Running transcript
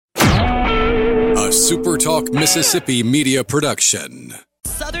SuperTalk Mississippi Media Production.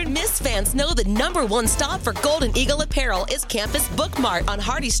 Southern Miss fans know the #1 stop for Golden Eagle apparel is Campus Bookmart on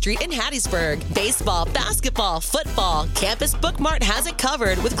Hardy Street in Hattiesburg. Baseball, basketball, football, Campus Bookmart has it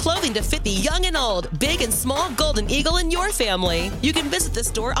covered with clothing to fit the young and old, big and small Golden Eagle in your family. You can visit the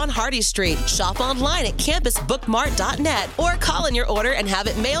store on Hardy Street, shop online at campusbookmart.net, or call in your order and have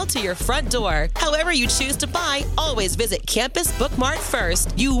it mailed to your front door. However you choose to buy, always visit Campus Bookmart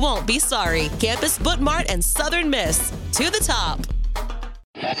first. You won't be sorry. Campus Bookmart and Southern Miss. To the top.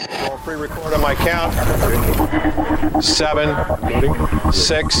 I'll pre-record on my count. 7,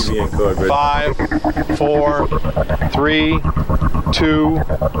 6, 5, 4, 3, 2.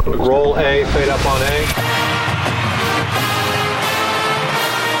 Roll A, fade up on A.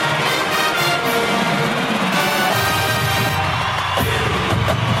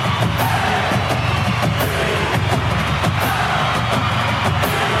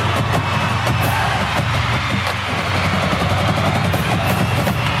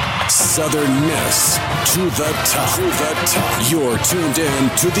 Southern Miss to the top. To the top. You're tuned in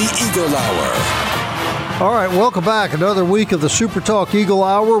to the Eagle Hour. All right, welcome back. Another week of the SuperTalk Eagle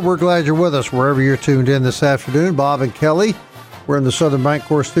Hour. We're glad you're with us wherever you're tuned in this afternoon. Bob and Kelly, we're in the Southern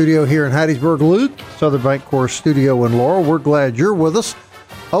Bancorp studio here in Hattiesburg. Luke, Southern Bancorp studio in Laurel. We're glad you're with us.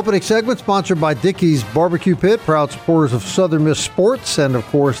 Opening segment sponsored by Dickey's Barbecue Pit, proud supporters of Southern Miss sports, and of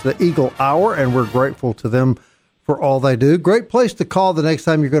course the Eagle Hour, and we're grateful to them for all they do. Great place to call the next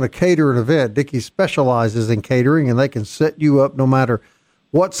time you're going to cater an event. Dickey's specializes in catering, and they can set you up no matter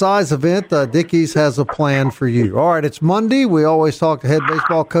what size event. Dickey's has a plan for you. All right, it's Monday. We always talk to head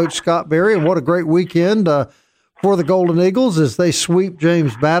baseball coach Scott Berry, and what a great weekend for the Golden Eagles as they sweep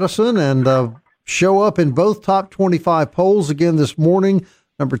James Madison and show up in both top 25 polls again this morning.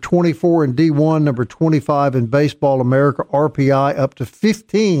 Number 24 in D1, number 25 in Baseball America, RPI up to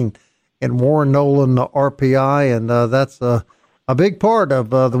 15 and Warren Nolan RPI, and that's a big part of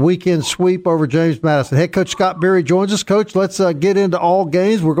the weekend sweep over James Madison. Head coach Scott Berry joins us. Coach, let's get into all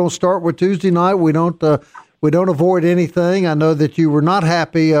games. We're going to start with Tuesday night. We don't avoid anything. I know that you were not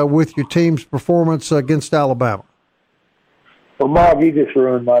happy with your team's performance against Alabama. Well, Bob, you just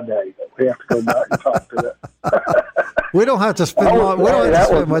ruined my day. We have to go back and talk to that. We don't have to spend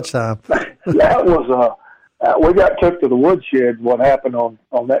much time. That was we got took to the woodshed what happened on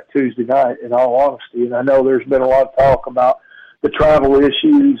that Tuesday night, in all honesty. And I know there's been a lot of talk about the travel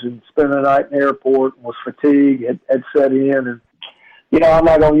issues and spending the night in the airport and was fatigue had set in. And, I'm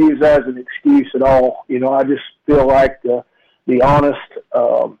not going to use that as an excuse at all. I just feel like the honest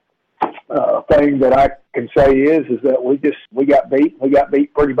thing that I can say is that we got beat. We got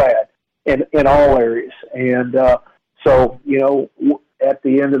beat pretty bad in all areas. And so, at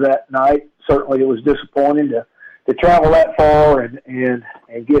the end of that night, certainly it was disappointing to travel that far and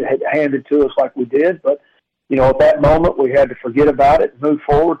get it handed to us like we did. But, at that moment we had to forget about it and move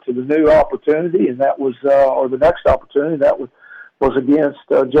forward to the new opportunity, and that was or the next opportunity that was against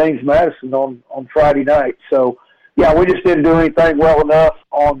James Madison on Friday night. So, yeah, we just didn't do anything well enough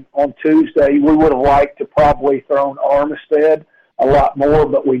on Tuesday. We would have liked to probably thrown Armistead a lot more,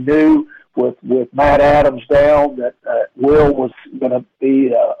 but we knew with Matt Adams down that Will was going to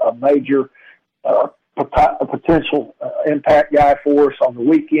be a major potential impact guy for us on the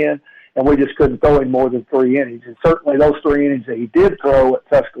weekend, and we just couldn't throw him more than 3 innings. And certainly those 3 innings that he did throw at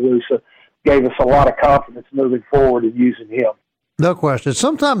Tuscaloosa gave us a lot of confidence moving forward in using him. No question.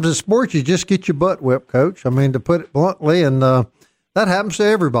 Sometimes in sports you just get your butt whipped, Coach. I mean, to put it bluntly, and that happens to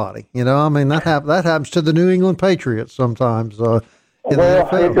everybody. That happens to the New England Patriots sometimes. Well,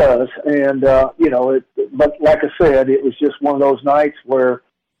 it does, and but like I said, it was just one of those nights where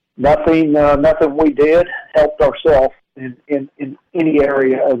nothing we did helped ourselves in any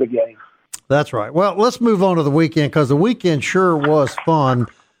area of the game. That's right. Well, let's move on to the weekend because the weekend sure was fun.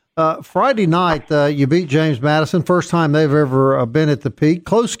 Friday night, you beat James Madison. First time they've ever been at the Peak.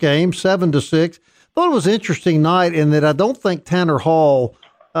 Close game, 7-6. Thought it was an interesting night in that I don't think Tanner Hall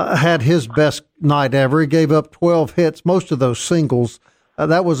had his best night ever. He gave up 12 hits, most of those singles.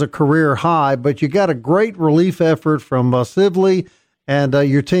 That was a career high, but you got a great relief effort from Sibley, and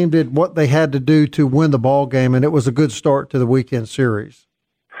your team did what they had to do to win the ball game, and it was a good start to the weekend series.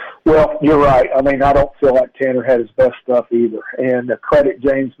 Well, you're right. I mean, I don't feel like Tanner had his best stuff either. And credit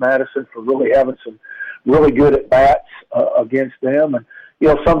James Madison for really having some really good at-bats against them. And,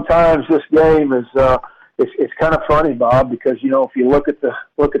 sometimes this game is it's kind of funny, Bob, because, if you look at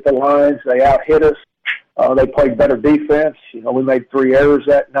the lines, they out-hit us. They played better defense. We made 3 errors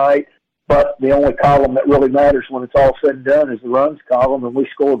that night. But the only column that really matters when it's all said and done is the runs column, and we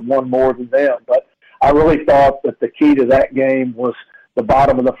scored 1 more than them. But I really thought that the key to that game was the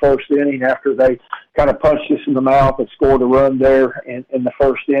bottom of the first inning after they kind of punched us in the mouth and scored a run there in the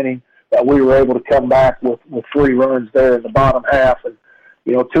first inning. We were able to come back with 3 runs there in the bottom half. And,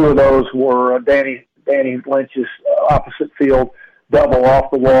 2 of those were Danny Lynch's opposite field double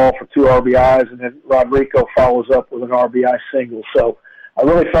off the wall for 2 RBIs, and then Rodrigo follows up with an RBI single. So I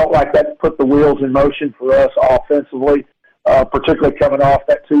really felt like that put the wheels in motion for us offensively, particularly coming off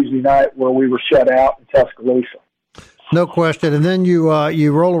that Tuesday night where we were shut out in Tuscaloosa. No question. And then you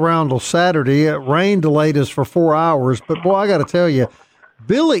roll around till Saturday. Rain delayed us for 4 hours. But, boy, I got to tell you,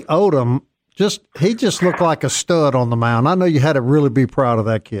 Billy Odom, he just looked like a stud on the mound. I know you had to really be proud of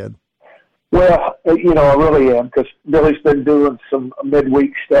that kid. Well, I really am, because Billy's been doing some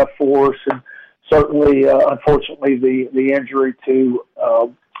midweek stuff for us. And certainly, unfortunately, the injury to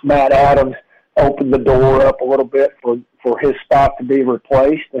Matt Adams opened the door up a little bit for his spot to be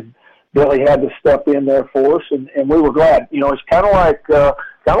replaced. And Billy had to step in there for us, and we were glad. It's kind of like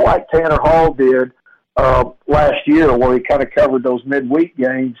Tanner Hall did last year, where he kind of covered those midweek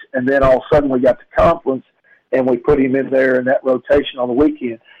games, and then all of a sudden we got to conference, and we put him in there in that rotation on the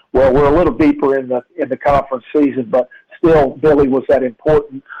weekend. Well, we're a little deeper in the conference season, but still, Billy was that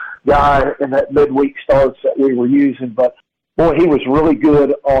important guy in that midweek starts that we were using. But boy, he was really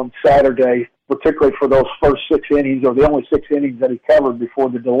good on Saturday, particularly for those first 6 innings, or the only 6 innings that he covered before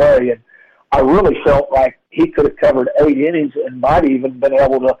the delay. And I really felt like he could have covered 8 innings and might even been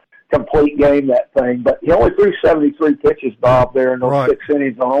able to complete game that thing. But he only threw 73 pitches, Bob, there in those 6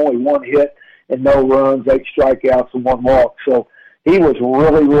 innings on only 1 hit and no runs, 8 strikeouts, and 1 walk. So he was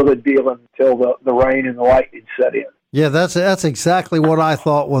really, really dealing until the rain and the lightning set in. Yeah, that's exactly what I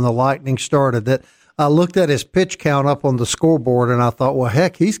thought when the lightning started. That I looked at his pitch count up on the scoreboard, and I thought, well,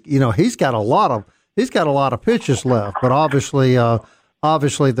 heck, he's got a lot of pitches left. But obviously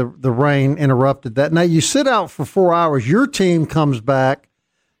the rain interrupted that. Now you sit out for 4 hours. Your team comes back.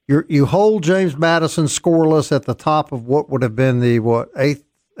 You hold James Madison scoreless at the top of what would have been the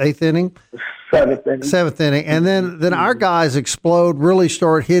eighth inning. Seventh inning, and then our guys explode, really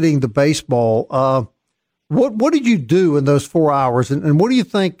start hitting the baseball. What did you do in those 4 hours, and what do you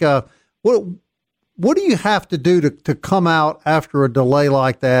think? What do you have to do to come out after a delay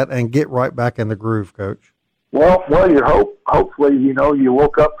like that and get right back in the groove, Coach? Well, hopefully you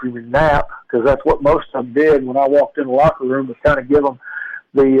woke up from your nap, because that's what most of them did when I walked in the locker room, to kind of give them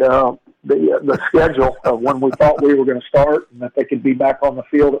the schedule of when we thought we were going to start and that they could be back on the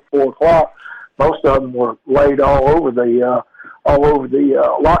field at 4 o'clock. Most of them were laid all over the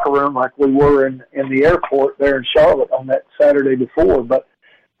locker room, like we were in the airport there in Charlotte on that Saturday before. But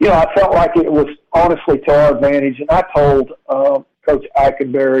I felt like it was honestly to our advantage, and I told Coach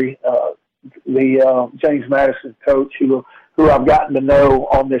Eikenberry, the James Madison coach, who I've gotten to know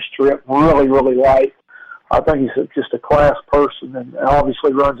on this trip, really, really like. I think he's just a class person and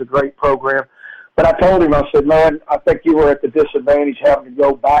obviously runs a great program. But I told him, I said, man, I think you were at the disadvantage having to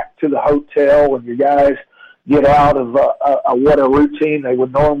go back to the hotel when your guys get out of what a routine they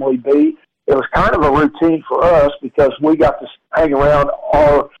would normally be. It was kind of a routine for us because we got to hang around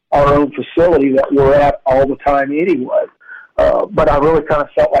our own facility that we're at all the time anyway. But I really kind of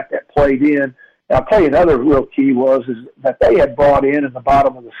felt like that played in. And I'll tell you another real key is that they had brought in the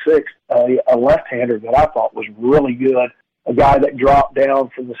bottom of the 6th a left-hander that I thought was really good, a guy that dropped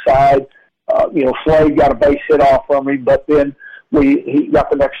down from the side. Slade got a base hit off from him, but then he got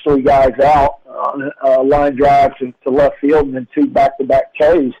the next 3 guys out, line drive to left field, and then 2 back-to-back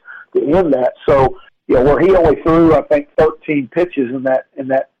Ks to end that. So, where he only threw, I think, 13 pitches in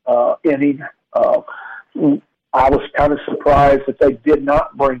that inning, I was kind of surprised that they did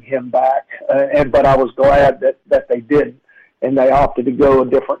not bring him back, but I was glad that they didn't, and they opted to go a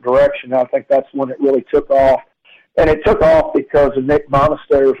different direction. I think that's when it really took off. And it took off because of Nick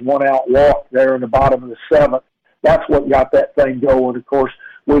Monastery's 1-out walk there in the bottom of the 7th. That's what got that thing going. Of course,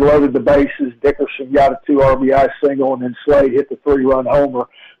 we loaded the bases. Dickerson got a 2 RBI single, and then Slade hit the 3-run homer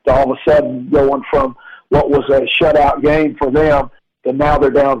to all of a sudden going from what was a shutout game for them to now they're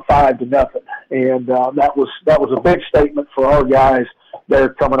down 5-0. And that was a big statement for our guys there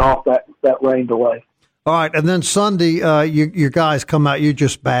coming off that rain delay. All right, and then Sunday, your guys come out, you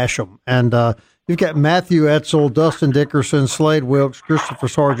just bash them. And you've got Matthew Etzel, Dustin Dickerson, Slade Wilkes, Christopher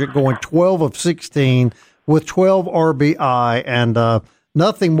Sargent going 12 of 16 with 12 RBI, and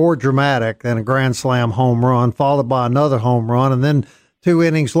nothing more dramatic than a grand slam home run, followed by another home run. And then 2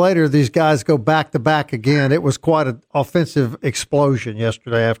 innings later, these guys go back-to-back again. It was quite an offensive explosion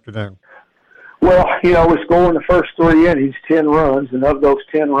yesterday afternoon. Well, we scored in the first 3 innings, 10 runs, and of those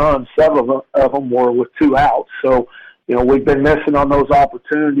 10 runs, 7 of them were with 2 outs. So, we've been missing on those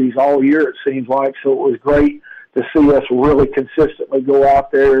opportunities all year, it seems like. So it was great to see us really consistently go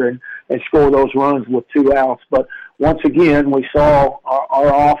out there and score those runs with 2 outs. But once again, we saw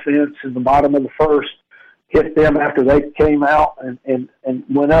our offense in the bottom of the first hit them after they came out and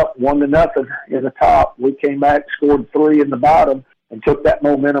went up 1-0 in the top. We came back, scored 3 in the bottom, and took that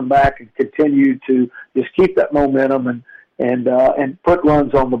momentum back and continued to just keep that momentum and put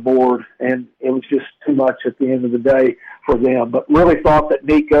runs on the board. And it was just too much at the end of the day for them. But really thought that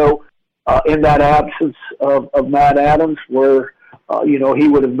Nico, in that absence of Matt Adams, where he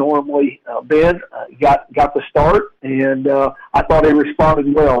would have normally been, got the start, and I thought he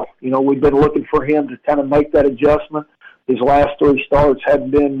responded well. We've been looking for him to kind of make that adjustment. His last 3 starts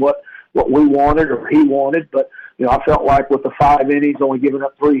hadn't been what we wanted or he wanted, but I felt like with the 5 innings, only giving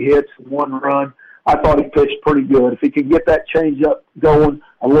up 3 hits and 1 run, I thought he pitched pretty good. If he could get that changeup going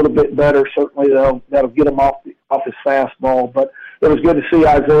a little bit better, certainly that'll get him off his fastball. But it was good to see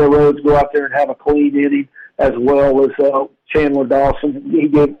Isaiah Rhodes go out there and have a clean inning, as well as Chandler Dawson.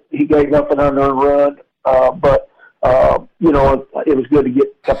 He gave up an unearned run, but it was good to get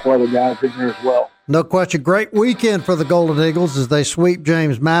a couple other guys in there as well. No question. Great weekend for the Golden Eagles as they sweep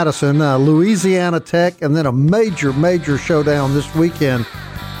James Madison, Louisiana Tech, and then a major, major showdown this weekend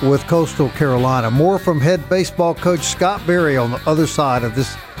with Coastal Carolina. More from head baseball coach Scott Berry on the other side of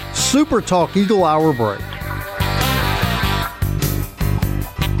this Super Talk Eagle Hour break.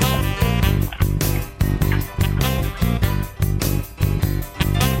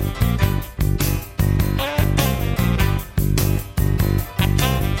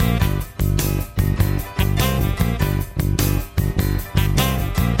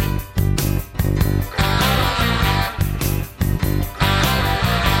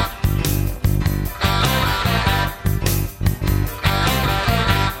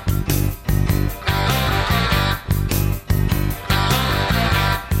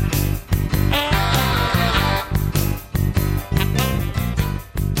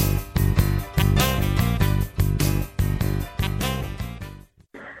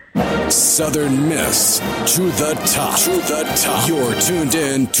 Southern Miss to the top. To the top. You're tuned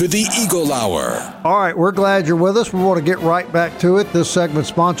in to the Eagle Hour. All right, we're glad you're with us. We want to get right back to it. This segment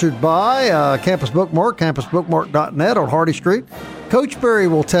sponsored by Campus Bookmark, campusbookmark.net on Hardy Street. Coach Berry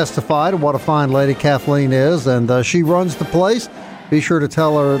will testify to what a fine lady Kathleen is, and she runs the place. Be sure to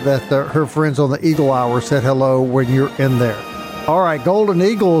tell her that her friends on the Eagle Hour said hello when you're in there. All right, Golden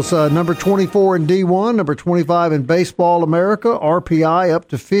Eagles, number 24 in D1, number 25 in Baseball America, RPI up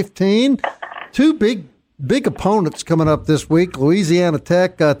to 15. 2 big opponents coming up this week, Louisiana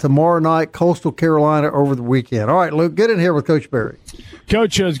Tech tomorrow night, Coastal Carolina over the weekend. All right, Luke, get in here with Coach Berry.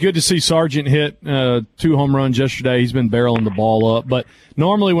 Coach, it's good to see Sargent hit 2 home runs yesterday. He's been barreling the ball up. But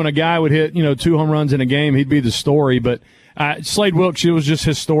normally when a guy would hit 2 home runs in a game, he'd be the story. But Slade Wilkes, it was just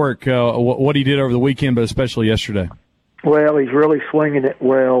historic what he did over the weekend, but especially yesterday. Well, he's really swinging it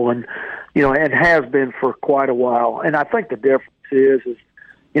well, and and has been for quite a while. And I think the difference is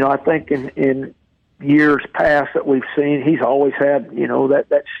I think in years past that we've seen, he's always had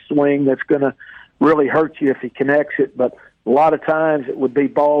that swing that's going to really hurt you if he connects it. But a lot of times it would be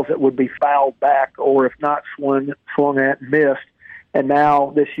balls that would be fouled back, or if not swung at and missed. And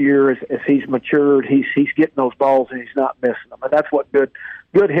now this year, as he's matured, he's getting those balls and he's not missing them. And that's what good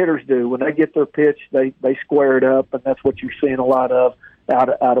hitters do. When they get their pitch, they square it up, and that's what you're seeing a lot of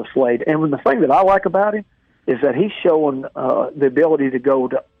out of Slade. And the thing that I like about him is that he's showing the ability to go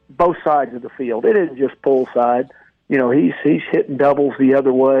to both sides of the field. It isn't just pull side. He's hitting doubles the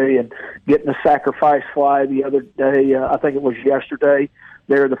other way and getting a sacrifice fly the other day. I think it was yesterday.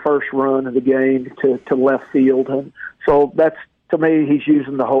 There, the first run of the game to left field, and so that's, to me, he's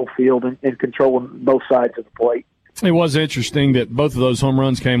using the whole field and controlling both sides of the plate. It was interesting that both of those home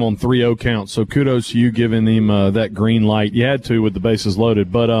runs came on 3-0 counts, so kudos to you giving him that green light. You had to with the bases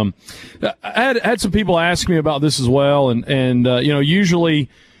loaded. But I had some people ask me about this as well, and usually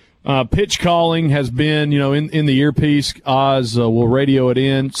pitch calling has been, in the earpiece. Oz will radio it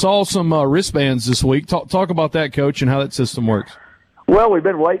in. Saw some wristbands this week. Talk about that, Coach, and how that system works. Well, we've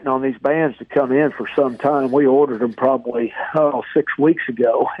been waiting on these bands to come in for some time. We ordered them probably 6 weeks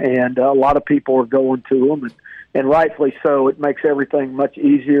ago, and a lot of people are going to them, and rightfully so. It makes everything much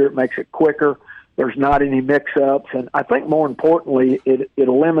easier. It makes it quicker. There's not any mix-ups, and I think more importantly, it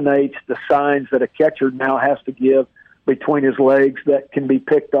eliminates the signs that a catcher now has to give between his legs that can be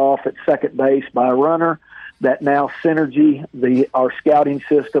picked off at second base by a runner. That now Synergy, our scouting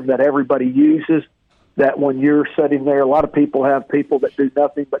system that everybody uses, that when you're sitting there, a lot of people have people that do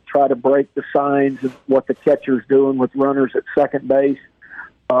nothing but try to break the signs of what the catcher's doing with runners at second base.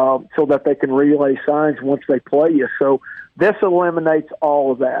 so that they can relay signs once they play you. So this eliminates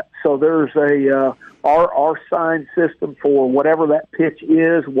all of that. So there's our sign system for whatever that pitch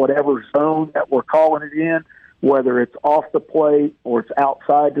is, whatever zone that we're calling it in, whether it's off the plate or it's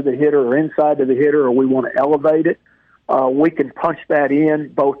outside to the hitter or inside to the hitter, or we want to elevate it. We can punch that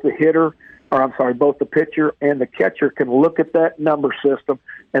in. Both the pitcher and the catcher can look at that number system,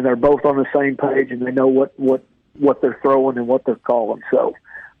 and they're both on the same page, and they know what they're throwing and what they're calling. So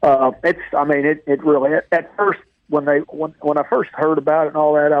it really, at first, when I first heard about it and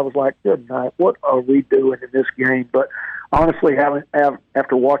all that, I was like, good night, what are we doing in this game? But honestly,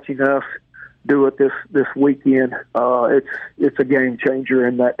 after watching us do it this weekend, it's a game changer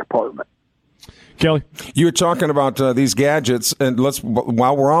in that department. Kelly, you were talking about these gadgets, and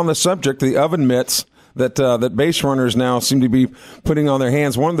while we're on the subject, the oven mitts that base runners now seem to be putting on their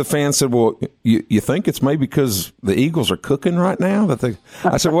hands. One of the fans said, "Well, you think it's maybe because the Eagles are cooking right now?"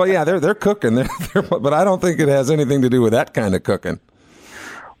 I said, "Well, yeah, they're cooking, but I don't think it has anything to do with that kind of cooking."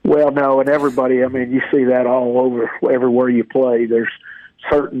 Well, no, and everybody, you see that all over everywhere you play. There's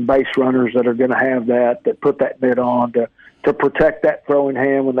certain base runners that are going to have that put that mitt on to protect that throwing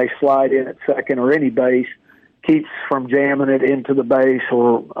hand when they slide in at second or any base, keeps from jamming it into the base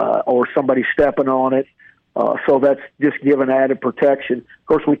or somebody stepping on it. So that's just giving added protection. Of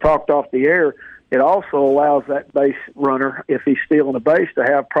course, we talked off the air. It also allows that base runner, if he's stealing a base, to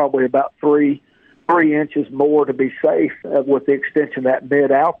have probably about 3 inches more to be safe with the extension of that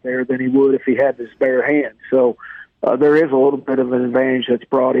mitt out there than he would if he had his bare hand. So there is a little bit of an advantage that's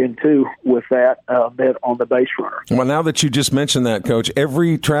brought in, too, with that mitt on the base runner. Well, now that you just mentioned that, Coach,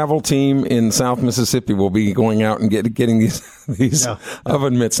 every travel team in South Mississippi will be going out and getting these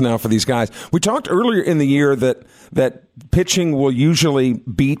oven mitts now for these guys. We talked earlier in the year that pitching will usually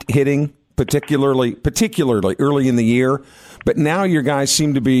beat hitting, particularly early in the year. But now your guys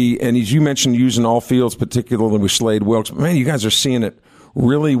seem to be, and as you mentioned, using all fields, particularly with Slade Wilkes. Man, you guys are seeing it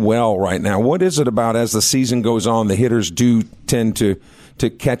really well right now. What is it about as the season goes on, the hitters do tend to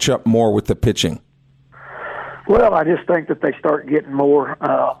catch up more with the pitching? Well, I just think that they start getting more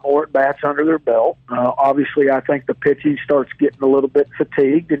at-bats under their belt. Obviously, I think the pitching starts getting a little bit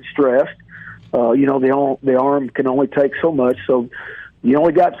fatigued and stressed. The arm can only take so much, so you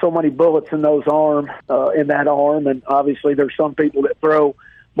only got so many bullets in that arm, and obviously there's some people that throw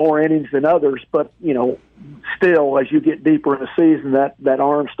more innings than others, but still, as you get deeper in the season, that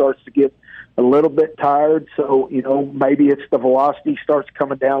arm starts to get a little bit tired. So maybe it's the velocity starts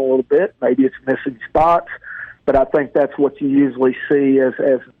coming down a little bit, maybe it's missing spots, but I think that's what you usually see as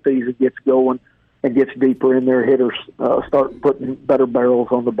the season gets going and gets deeper in there. Hitters start putting better barrels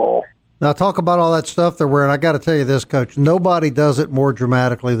on the ball. Now, talk about all that stuff they're wearing. I got to tell you this, Coach. Nobody does it more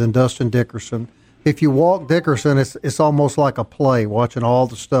dramatically than Dustin Dickerson. If you walk Dickerson, it's almost like a play, watching all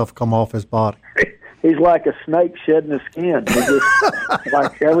the stuff come off his body. He's like a snake shedding his skin.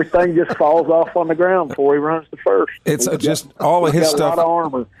 Like everything just falls off on the ground before he runs to first. It's just all of his stuff. A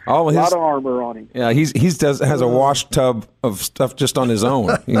lot of armor on him. Yeah, has a wash tub of stuff just on his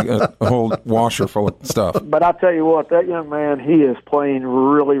own. A whole washer full of stuff. But I tell you what, that young man, he is playing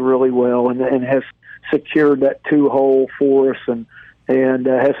really, really well, and has secured that 2-hole for us, and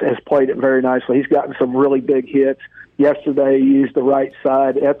has played it very nicely. He's gotten some really big hits. Yesterday, he used the right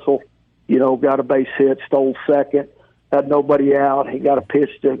side. Etzel, got a base hit, stole second, had nobody out. He got a pitch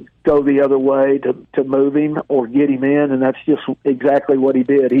to go the other way to move him or get him in, and that's just exactly what he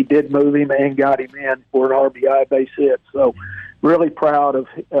did. He did move him and got him in for an RBI base hit. So really proud of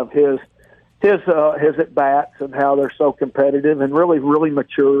his at-bats and how they're so competitive and really, really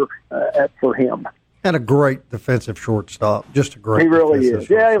mature for him. And a great defensive shortstop. Just a great. He really is.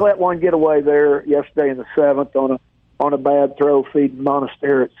 Shortstop. Yeah, he let one get away there yesterday in the 7th on a bad throw, feeding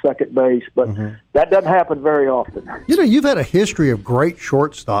Monastery at second base, but that doesn't happen very often. You've had a history of great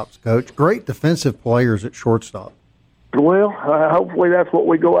shortstops, Coach. Great defensive players at shortstop. Well, hopefully that's what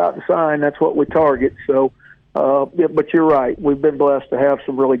we go out and sign. That's what we target. So, but you're right. We've been blessed to have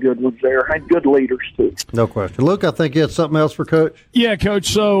some really good ones there and good leaders, too. No question. Luke, I think you had something else for Coach? Yeah, Coach.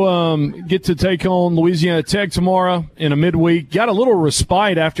 So get to take on Louisiana Tech tomorrow in a midweek. Got a little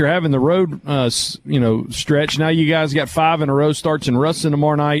respite after having the road, stretch. Now you guys got 5 in a row, starts in Ruston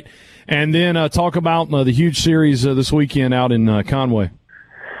tomorrow night. And then talk about the huge series this weekend out in Conway.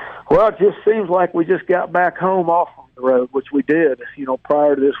 Well, it just seems like we just got back home off on the road, which we did.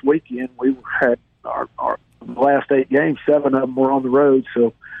 Prior to this weekend, we had our last 8 games, 7 of them were on the road,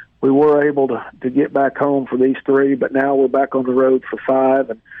 so we were able to get back home for these 3, but now we're back on the road for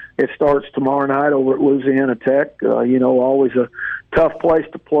 5, and it starts tomorrow night over at Louisiana Tech. Always a tough place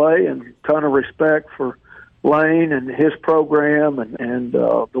to play, and ton of respect for Lane and his program and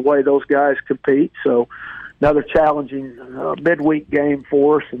the way those guys compete. So another challenging midweek game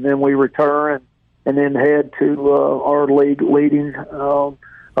for us, and then we return and then head to our league leading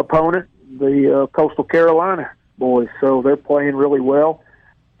opponent, the Coastal Carolina boys. So they're playing really well.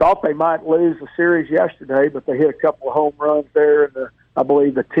 Thought they might lose the series yesterday, but they hit a couple of home runs there in I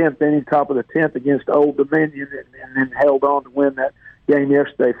believe the 10th inning, top of the 10th against Old Dominion, and then held on to win that game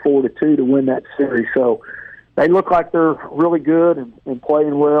yesterday 4-2 to win that series. So they look like they're really good and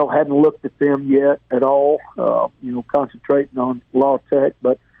playing well. Hadn't looked at them yet at all, concentrating on La Tech,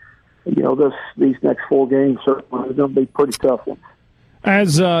 but these next 4 games certainly are going to be pretty tough ones.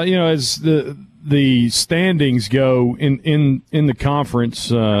 As as the standings go in the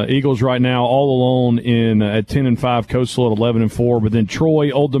conference, Eagles right now all alone at 10-5, Coastal at 11-4, but then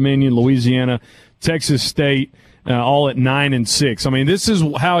Troy, Old Dominion, Louisiana, Texas State, all at 9-6. I mean, this is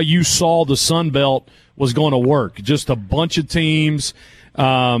how you saw the Sun Belt was going to work. Just a bunch of teams,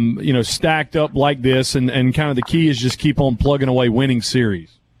 stacked up like this, and kind of the key is just keep on plugging away, winning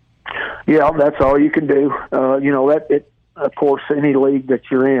series. Yeah, that's all you can do. Of course, any league that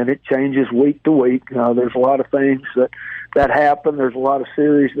you're in, it changes week to week. There's a lot of things that happen. There's a lot of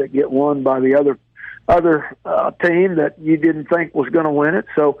series that get won by the other team that you didn't think was going to win it.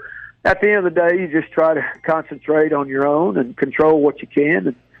 So at the end of the day, you just try to concentrate on your own and control what you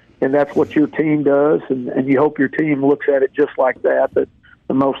can, and that's what your team does. And you hope your team looks at it just like that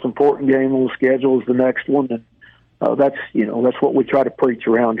the most important game on the schedule is the next one. And that's what we try to preach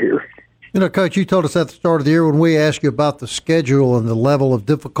around here. Coach, you told us at the start of the year when we asked you about the schedule and the level of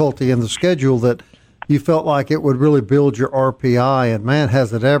difficulty in the schedule that you felt like it would really build your RPI, and man,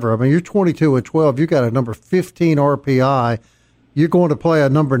 has it ever. I mean, you're 22-12. You got a number 15 RPI. You're going to play a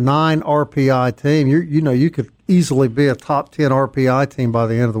number 9 RPI team. You could easily be a top 10 RPI team by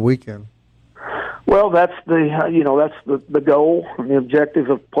the end of the weekend. Well, that's the goal and the objective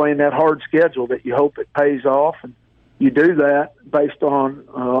of playing that hard schedule, that you hope it pays off. And you do that based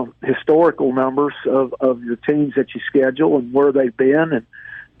on historical numbers of your teams that you schedule and where they've been, and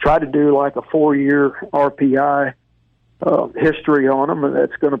try to do like a 4-year RPI history on them, and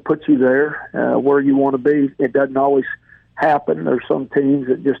that's going to put you there where you want to be. It doesn't always happen. There's some teams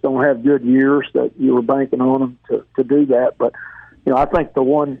that just don't have good years that you were banking on them to do that. But I think the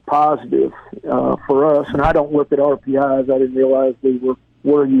one positive for us, and I don't look at RPIs. I didn't realize we were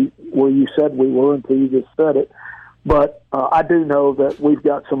where you said we were until you just said it. But I do know that we've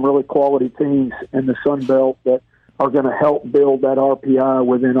got some really quality teams in the Sun Belt that are going to help build that RPI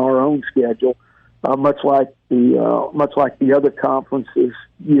within our own schedule, much like the other conferences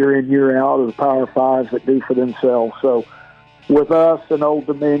year in, year out, or the Power Fives that do for themselves. So with us and Old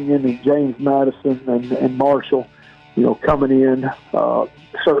Dominion and James Madison and Marshall, coming in,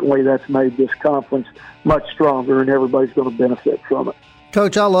 certainly that's made this conference much stronger, and everybody's going to benefit from it.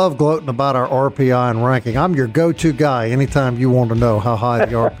 Coach, I love gloating about our RPI and ranking. I'm your go-to guy anytime you want to know how high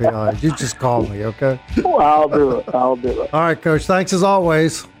the RPI is. You just call me, okay? Well, I'll do it. All right, Coach. Thanks as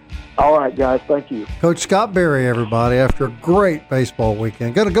always. All right, guys. Thank you. Coach Scott Berry, everybody, after a great baseball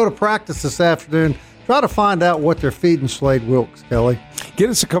weekend. Going to go to practice this afternoon. Try to find out what they're feeding Slade Wilkes, Kelly. Get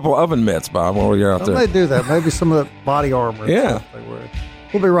us a couple oven mitts, Bob, while you're out there. They do that. Maybe some of that body armor. Yeah. They wear.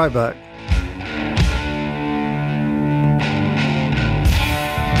 We'll be right back.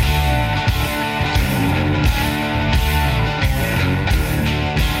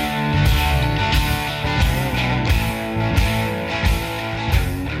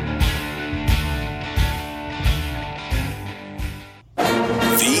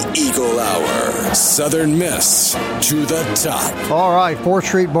 Southern Miss to the top. All right, 4th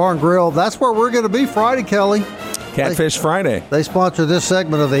Street Bar and Grill. That's where we're going to be Friday, Kelly. Catfish Friday. They sponsor this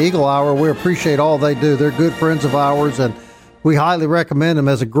segment of the Eagle Hour. We appreciate all they do. They're good friends of ours, and we highly recommend them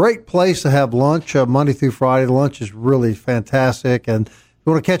as a great place to have lunch Monday through Friday. The lunch is really fantastic, and if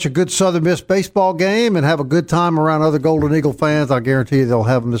you want to catch a good Southern Miss baseball game and have a good time around other Golden Eagle fans, I guarantee you they'll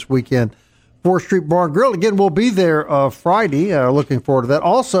have them this weekend. 4th Street Bar and Grill. Again, we'll be there Friday. Looking forward to that.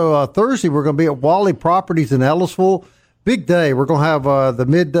 Also, Thursday, we're going to be at Wally Properties in Ellisville. Big day. We're going to have the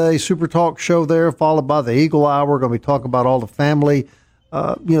midday SuperTalk show there, followed by the Eagle Hour. We're going to be talking about all the family,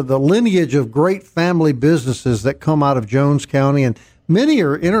 the lineage of great family businesses that come out of Jones County. And many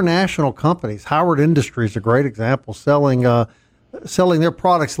are international companies. Howard Industries is a great example, selling their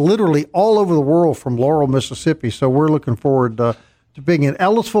products literally all over the world from Laurel, Mississippi. So we're looking forward to being in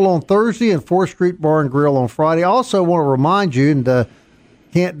Ellisville on Thursday and 4th Street Bar and Grill on Friday. I also want to remind you, and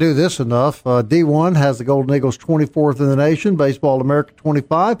can't do this enough, D1 has the Golden Eagles 24th in the nation, Baseball America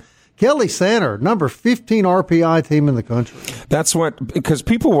 25. Kelly Sander, number 15 RPI team in the country. That's what, because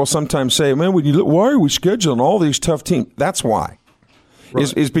people will sometimes say, man, why are we scheduling all these tough teams? That's why.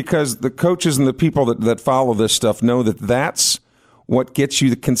 Right. Is because the coaches and the people that follow this stuff know that that's what gets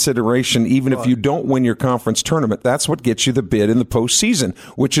you the consideration, even if you don't win your conference tournament. That's what gets you the bid in the postseason,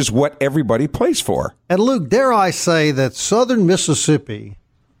 which is what everybody plays for. And, Luke, dare I say that Southern Mississippi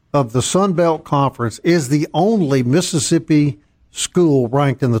of the Sun Belt Conference is the only Mississippi school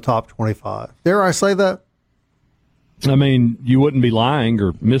ranked in the top 25. Dare I say that? I mean, you wouldn't be lying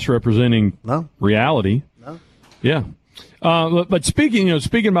or misrepresenting reality. No. Yeah. But speaking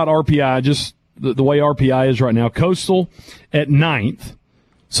about RPI, just the way RPI is right now, Coastal at 9th,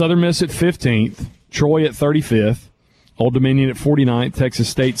 Southern Miss at 15th, Troy at 35th, Old Dominion at 49th, Texas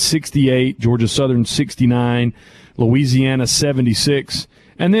State 68, Georgia Southern 69, Louisiana 76,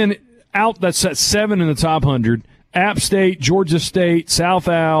 and then that's at 7 in the top 100. App State, Georgia State, South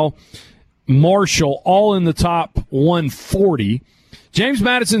Al, Marshall, all in the top 140. James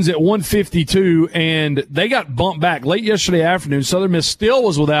Madison's at 152, and they got bumped back late yesterday afternoon. Southern Miss still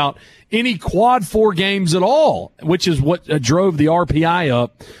was without any quad 4 games at all, which is what drove the RPI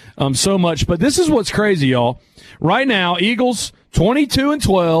up so much. But this is what's crazy, y'all. Right now, Eagles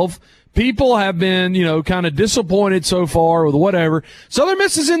 22-12. People have been, kind of disappointed so far with whatever. Southern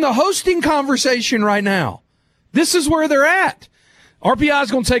Miss is in the hosting conversation right now. This is where they're at. RPI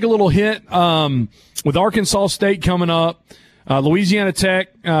is going to take a little hit with Arkansas State coming up. Louisiana Tech,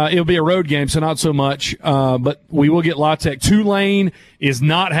 it'll be a road game, so not so much. But we will get La Tech. Tulane is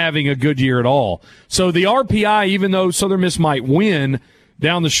not having a good year at all. So the RPI, even though Southern Miss might win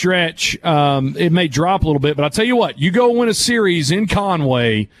down the stretch, it may drop a little bit. But I'll tell you what, you go win a series in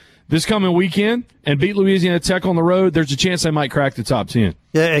Conway this coming weekend and beat Louisiana Tech on the road, there's a chance they might crack the top 10.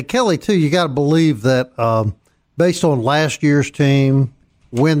 Yeah, and Kelly, too, you got to believe that based on last year's team,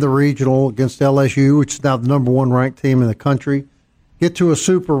 win the regional against LSU, which is now the number 1 ranked team in the country, get to a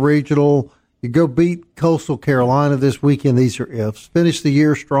super regional, you go beat Coastal Carolina this weekend, these are ifs, finish the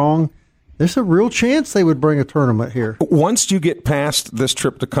year strong, there's a real chance they would bring a tournament here. Once you get past this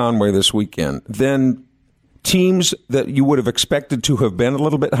trip to Conway this weekend, then teams that you would have expected to have been a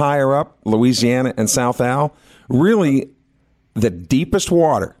little bit higher up, Louisiana and South Al, really the deepest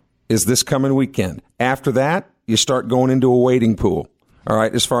water is this coming weekend. After that, you start going into a wading pool. All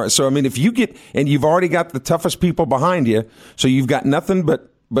right, if you get, and you've already got the toughest people behind you, so you've got nothing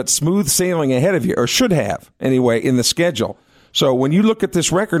but smooth sailing ahead of you, or should have anyway, in the schedule. So when you look at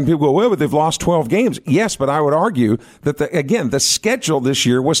this record and people go, well, but they've lost 12 games. Yes, but I would argue that, the schedule this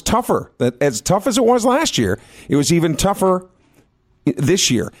year was tougher. That as tough as it was last year, it was even tougher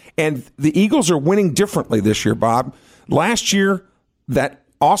this year. And the Eagles are winning differently this year, Bob. Last year, that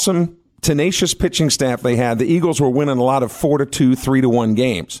awesome, tenacious pitching staff they had, the Eagles were winning a lot of 4-2, 3-1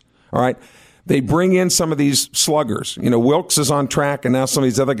 games. All right? They bring in some of these sluggers. Wilkes is on track, and now some of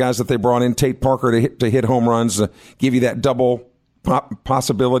these other guys that they brought in, Tate Parker to hit home runs, to give you that double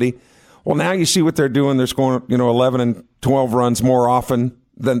possibility. Well, now you see what they're doing. They're scoring, 11 and 12 runs more often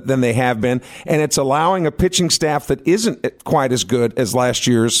than they have been, and it's allowing a pitching staff that isn't quite as good as last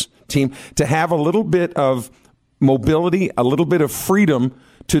year's team to have a little bit of mobility, a little bit of freedom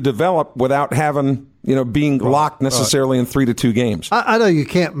to develop without having, being locked necessarily in 3-2 games. I know you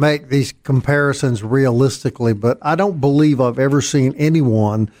can't make these comparisons realistically, but I don't believe I've ever seen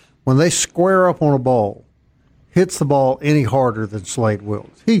anyone, when they square up on a ball, hits the ball any harder than Slade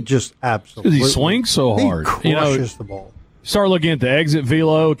Wilkes. He just absolutely. He swings so hard. He crushes the ball. Start looking at the exit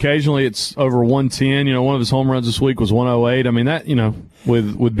velo. Occasionally it's over 110. One of his home runs this week was 108. I mean, that,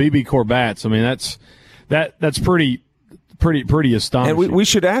 with BB Corbats, I mean, that's pretty astonishing. And we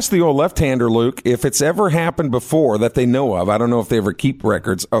should ask the old left-hander, Luke, if it's ever happened before that they know of. I don't know if they ever keep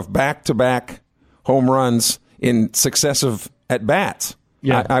records of back-to-back home runs in successive at-bats.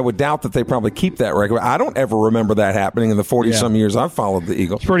 Yeah. I would doubt that they probably keep that record. I don't ever remember that happening in the 40-some years I've followed the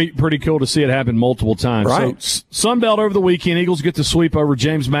Eagles. It's pretty cool to see it happen multiple times. Right. So, Sunbelt over the weekend. Eagles get the sweep over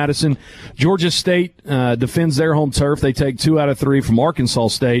James Madison. Georgia State defends their home turf. They take 2 out of 3 from Arkansas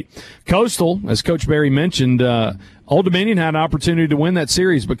State. Coastal, as Coach Berry mentioned, Old Dominion had an opportunity to win that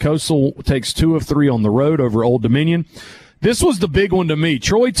series, but Coastal takes 2 of 3 on the road over Old Dominion. This was the big one to me.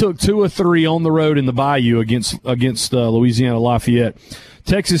 Troy took 2 of 3 on the road in the Bayou against Louisiana Lafayette.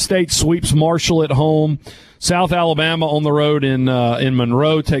 Texas State sweeps Marshall at home. South Alabama on the road in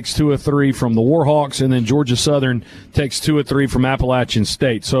Monroe takes 2 of 3 from the Warhawks, and then Georgia Southern takes 2 of 3 from Appalachian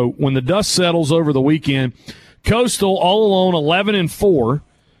State. So when the dust settles over the weekend, Coastal all alone 11-4,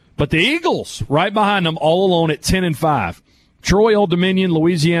 but the Eagles right behind them all alone at 10-5. Troy, Old Dominion,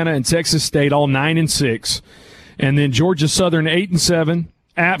 Louisiana, and Texas State all 9-6. And then Georgia Southern 8-7,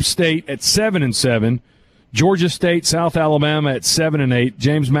 App State at 7-7, Georgia State, South Alabama at 7-8,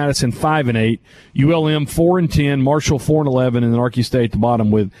 James Madison 5-8, ULM 4-10, Marshall 4-11, and then Arkansas State at the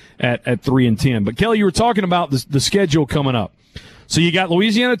bottom with at 3-10. But Kelly, you were talking about the schedule coming up. So you got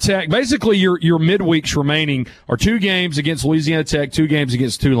Louisiana Tech. Basically, your midweeks remaining are 2 games against Louisiana Tech, 2 games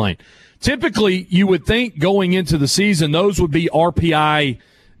against Tulane. Typically, you would think going into the season, those would be RPI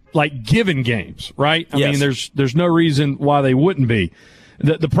like given games, right? I mean, there's no reason why they wouldn't be.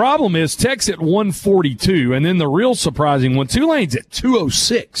 The problem is Tech's at 142, and then the real surprising one, Tulane's at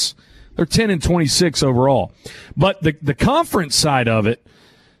 206. They're 10-26 overall. But the conference side of it,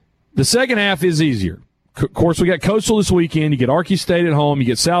 the second half is easier. Of course, we got Coastal this weekend. You get Arkansas State at home. You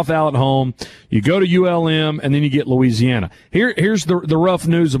get South Al at home. You go to ULM, and then you get Louisiana. Here's the rough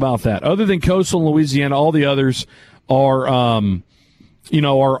news about that. Other than Coastal and Louisiana, all the others are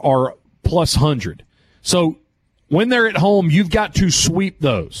plus 100. So when they're at home, you've got to sweep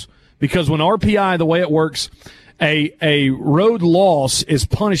those, because when RPI, the way it works, a road loss is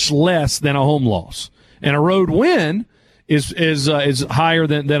punished less than a home loss, and a road win is higher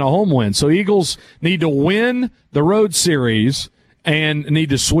than a home win. So Eagles need to win the road series and need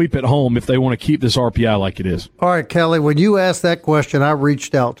to sweep at home if they want to keep this RPI like it is. All right, Kelly, when you asked that question, I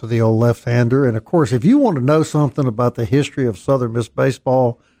reached out to the old left-hander. And, of course, if you want to know something about the history of Southern Miss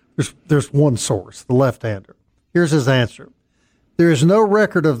baseball, there's one source, the left-hander. Here's his answer. There is no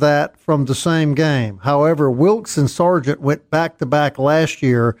record of that from the same game. However, Wilkes and Sargent went back-to-back last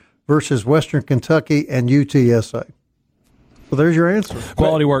year versus Western Kentucky and UTSA. Well, there's your answer.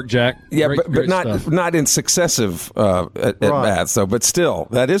 Quality work, Jack. Yeah, great not in successive at bats, though. But still,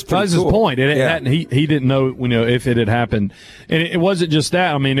 that is pretty That's cool. his point. He didn't know, if it had happened, and it wasn't just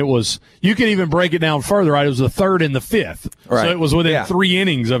that. I mean, it was. You can even break it down further. Right, it was the 3rd and the 5th, right. So it was within 3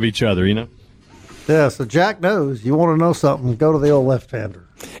 innings of each other. Yeah. So Jack knows. You want to know something? Go to the old left-hander.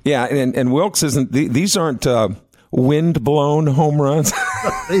 Yeah, and Wilkes isn't. These aren't wind-blown home runs.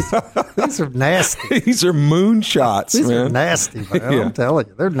 These are nasty. These are moonshots, These man. are nasty, man. Yeah. I'm telling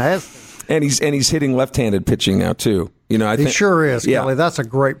you, they're nasty. And he's hitting left-handed pitching now too. I think he sure is, yeah. Kelly. That's a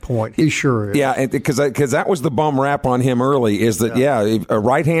great point. He sure is. Yeah, because that was the bum rap on him early. Is that a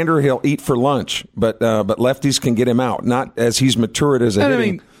right-hander he'll eat for lunch, but lefties can get him out. Not as he's matured as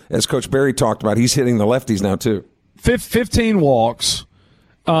as Coach Berry talked about. He's hitting the lefties now too. 15 walks,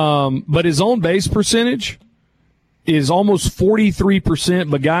 but his on base percentage is almost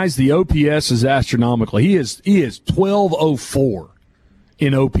 43%, but guys, the OPS is astronomical. He is 1204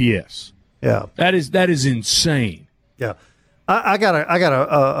 in OPS. Yeah, that is insane. Yeah, I got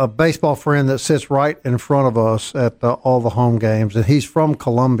a baseball friend that sits right in front of us at all the home games, and he's from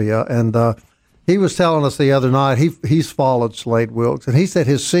Columbia, and he was telling us the other night he's followed Slade Wilkes, and he said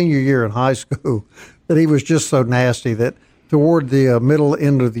his senior year in high school that he was just so nasty that toward the middle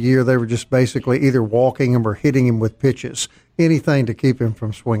end of the year, they were just basically either walking him or hitting him with pitches, anything to keep him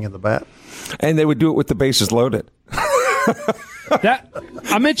from swinging the bat. And they would do it with the bases loaded.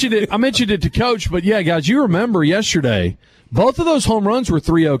 I mentioned it to Coach, but yeah, guys, you remember yesterday, both of those home runs were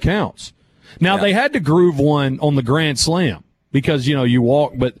 3-0 counts. Now they had to groove one on the grand slam because you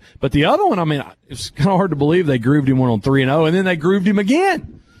walk, but the other one, I mean, it's kind of hard to believe they grooved him one on 3-0, and then they grooved him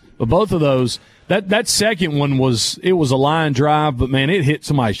again. But both of those. That second one was a line drive, but man, it hit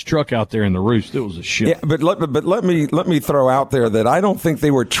somebody's truck out there in the roost. It was a shit. Yeah, but let me throw out there that I don't think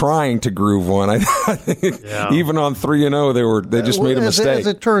they were trying to groove one. I think even on 3-0, they just made a mistake. As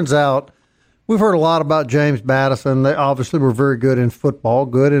it turns out, we've heard a lot about James Madison. They obviously were very good in football,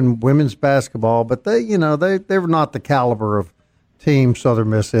 good in women's basketball, but they were not the caliber of team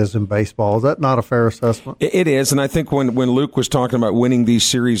Southern Miss is in baseball. Is that not a fair assessment? It is, and I think when Luke was talking about winning these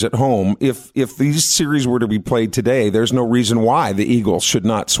series at home, if these series were to be played today, there's no reason why the Eagles should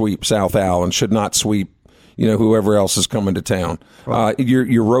not sweep South Al and should not sweep whoever else is coming to town. Right.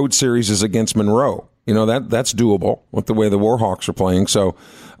 Your road series is against Monroe. That's doable with the way the Warhawks are playing. So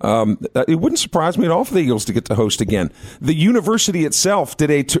it wouldn't surprise me at all for the Eagles to get to host again. The university itself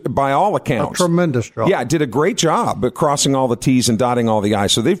did by all accounts, a tremendous job. Yeah, did a great job at crossing all the T's and dotting all the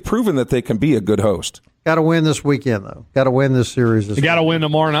I's. So they've proven that they can be a good host. Got to win this weekend, though. Got to win this series. You got to win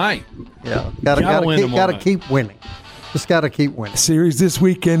tomorrow night. Yeah, got to keep winning. Just got to keep winning. Series this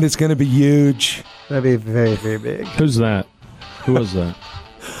weekend is going to be huge. Going to be very, very big. Who's that? Who was that?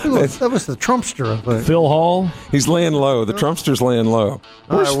 That was the Trumpster, I think. Phil Hall? He's laying low. The Trumpster's laying low.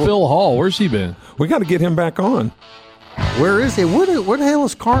 Where's Phil Hall? Where's he been? We got to get him back on. Where is he? Where the hell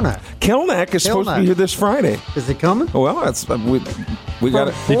is Karnak? Kelnak is supposed to be here this Friday. Is he coming? Well, that's We got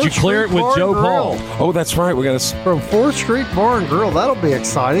it. Did you clear it with Joe Paul? Oh, that's right. We got to from 4th Street Bar and Grill. That'll be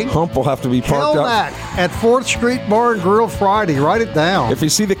exciting. Hump will have to be parked up at 4th Street Bar and Grill Friday. Write it down. If you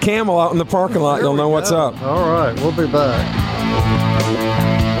see the camel out in the parking lot, you'll know what's up. All right, we'll be back.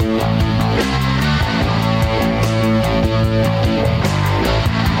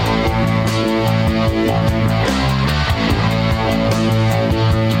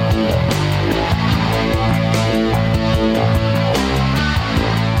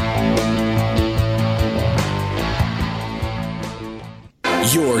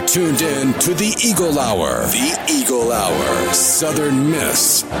 You're tuned in to the Eagle Hour. The Eagle Hour. Southern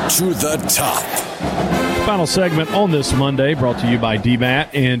Miss to the top. Final segment on this Monday brought to you by DBAT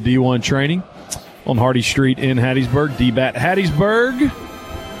and D1 Training on Hardy Street in Hattiesburg.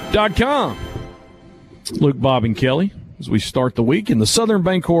 DBATHattiesburg.com. Luke, Bob, and Kelly as we start the week in the Southern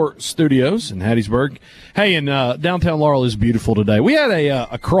Bancorp Studios in Hattiesburg. Hey, and downtown Laurel is beautiful today. We had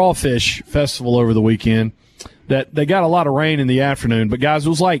a crawfish festival over the weekend. That they got a lot of rain in the afternoon, but guys, it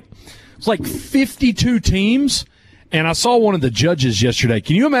was like 52 teams, and I saw one of the judges yesterday.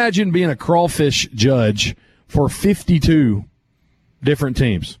 Can you imagine being a crawfish judge for 52 different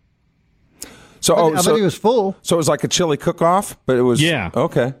teams? So, I think it was full. So it was like a chili cook-off, but it was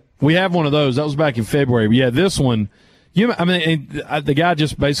okay. We have one of those. That was back in February. But yeah, this one. The guy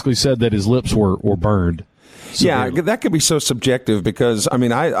just basically said that his lips were burned. Severely. Yeah, that could be so subjective because,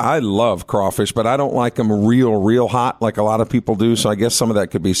 I love crawfish, but I don't like them real hot like a lot of people do, so I guess some of that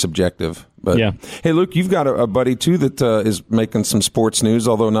could be subjective. But yeah. Hey, Luke, you've got a buddy, too, that is making some sports news,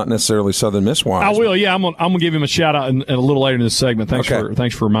 although not necessarily Southern Miss-wise. I will, yeah. I'm gonna give him a shout-out in a little later in this segment. Thanks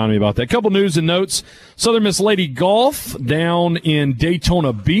for reminding me about that. A couple news and notes. Southern Miss Lady Golf down in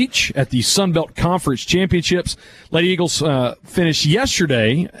Daytona Beach at the Sunbelt Conference Championships. Lady Eagles finished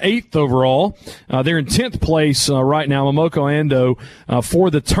yesterday 8th overall. They're in 10th place right now. Momoko Ando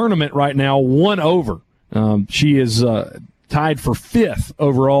for the tournament right now, 1 over. She is tied for 5th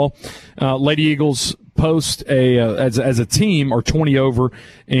overall. Lady Eagles post as a team are 20 over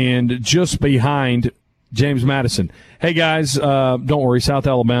and just behind James Madison. Hey guys, don't worry, South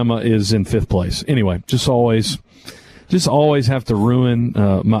Alabama is in 5th place. Anyway, just always have to ruin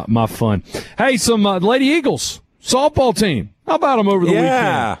my fun. Hey, some Lady Eagles softball team. How about them over the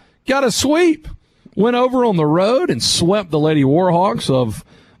weekend? Got a sweep. Went over on the road and swept the Lady Warhawks of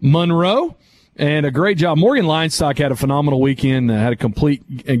Monroe. And a great job. Morgan Linestock had a phenomenal weekend, had a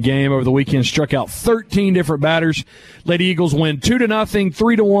complete game over the weekend, struck out 13 different batters. Lady Eagles win 2-0,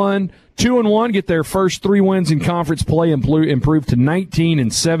 3-1, 2-1, get their first 3 wins in conference play, improve to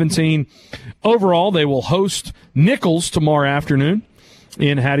 19-17. Overall, they will host Nichols tomorrow afternoon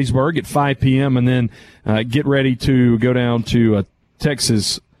in Hattiesburg at 5 p.m. and then get ready to go down to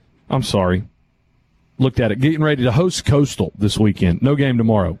Texas. I'm sorry. Looked at it, getting ready to host Coastal this weekend. No game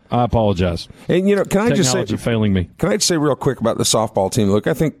tomorrow. I apologize. And can I just say, failing me. Can I just say real quick about the softball team? Look,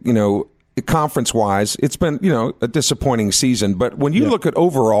 I think conference wise, it's been a disappointing season. But when you look at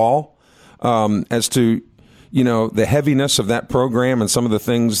overall, as to the heaviness of that program and some of the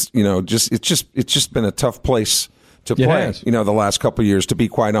things, it's just been a tough place to play, the last couple of years, to be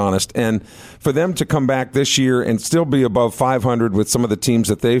quite honest. And for them to come back this year and still be above 500 with some of the teams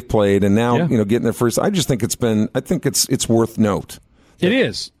that they've played and now, getting their first, I just think it's worth note. It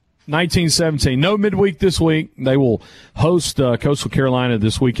is. 19-17. No midweek this week. They will host Coastal Carolina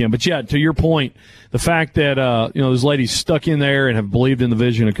this weekend. But, yeah, to your point, the fact that, those ladies stuck in there and have believed in the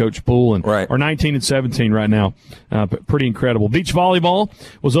vision of Coach Poole and are 19-17 right now. Pretty incredible. Beach volleyball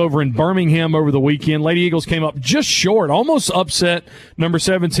was over in Birmingham over the weekend. Lady Eagles came up just short, almost upset number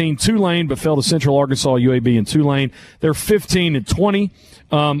 17, Tulane, but fell to Central Arkansas, UAB, and Tulane. They're 15-20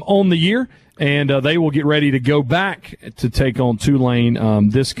 on the year. And they will get ready to go back to take on Tulane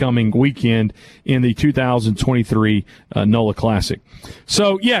this coming weekend in the 2023 NOLA Classic.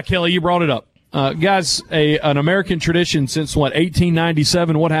 So, yeah, Kelly, you brought it up. Guys, an American tradition since,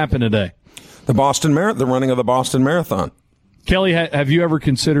 1897. What happened today? The running of the Boston Marathon. Kelly, have you ever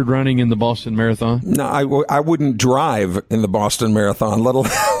considered running in the Boston Marathon? No, I wouldn't drive in the Boston Marathon, let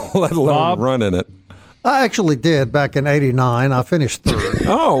alone run in it. I actually did back in '89. I finished 3rd.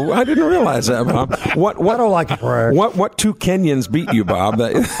 Oh, I didn't realize that, Bob. What I don't like to brag. What 2 Kenyans beat you, Bob?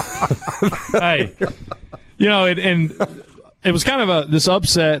 Hey, it was kind of this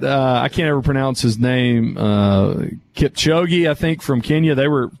upset. I can't ever pronounce his name. Kipchoge, I think, from Kenya. They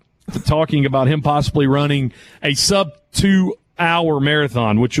were talking about him possibly running a sub 2-hour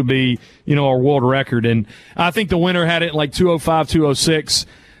marathon, which would be, our world record. And I think the winner had it in 2:05, 2:06.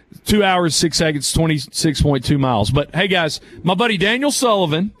 2 hours, 6 seconds, 26.2 miles. But, hey, guys, my buddy Daniel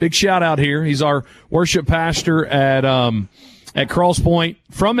Sullivan, big shout-out here. He's our worship pastor at at Cross Point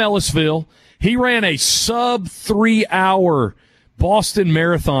from Ellisville. He ran a sub 3-hour Boston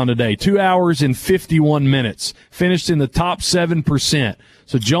Marathon today, 2 hours and 51 minutes. Finished in the top 7%.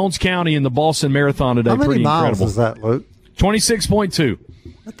 So Jones County in the Boston Marathon today, pretty incredible. How many miles is that, Luke? 26.2.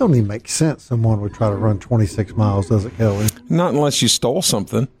 That don't even make sense. Someone would try to run 26 miles, does it, Kelly? Not unless you stole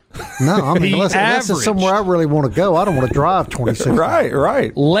something. No, I mean, unless it's somewhere I really want to go. I don't want to drive 26 miles.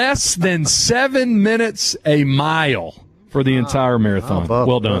 Right. Less than 7 minutes a mile for the entire marathon.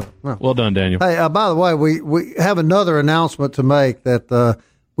 Well done. Well done, Daniel. Hey, by the way, we have another announcement to make that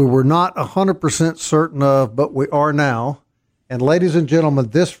we were not 100% certain of, but we are now. And ladies and gentlemen,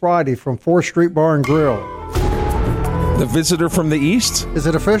 this Friday from 4th Street Bar and Grill. The visitor from the east? Is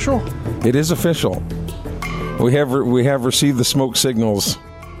it official? It is official. We have received the smoke signals.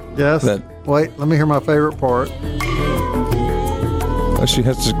 Yes. Wait, let me hear my favorite part. Oh, she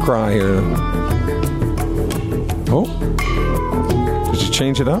has to cry here. Oh. Did you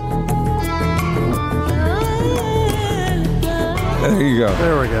change it up? There you go.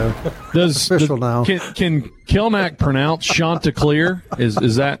 There we go. Official now. Can Kilnack pronounce Chanticleer?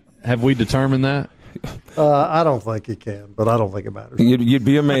 Is that, have we determined that? I don't think he can, but I don't think it matters. You'd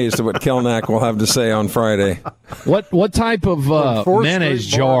be amazed at what Kilnack will have to say on Friday. What type of mayonnaise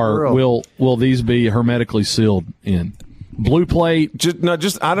jar will these be hermetically sealed in? Blue plate?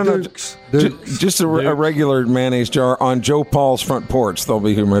 I don't know. Just a regular mayonnaise jar on Joe Paul's front porch. They'll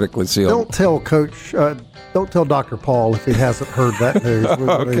be hermetically sealed. Don't tell Coach. Don't tell Dr. Paul if he hasn't heard that news.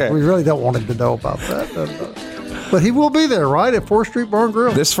 We really don't want him to know about that. But he will be there, right, at 4th Street Bar and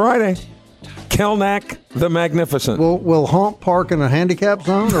Grill this Friday. Kelnack the Magnificent. Will Hump park in a handicap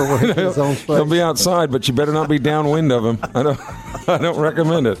zone, or will he his own space? He'll be outside, but you better not be downwind of him. I don't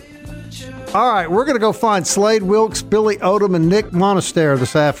recommend it. All right, we're going to go find Slade Wilkes, Billy Odom, and Nick Monastery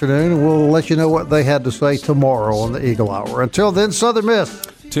this afternoon, and we'll let you know what they had to say tomorrow on the Eagle Hour. Until then, Southern Miss.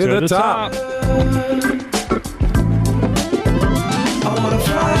 To the top. I want to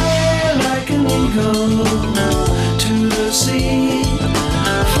fly like an eagle to the sea.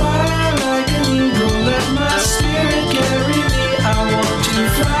 Fly like an eagle, let my spirit carry me. I want to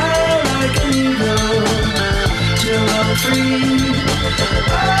fly like an eagle till I'm free.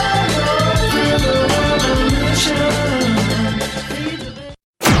 I go through the revolution.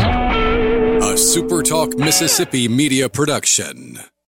 A SuperTalk Mississippi Media production.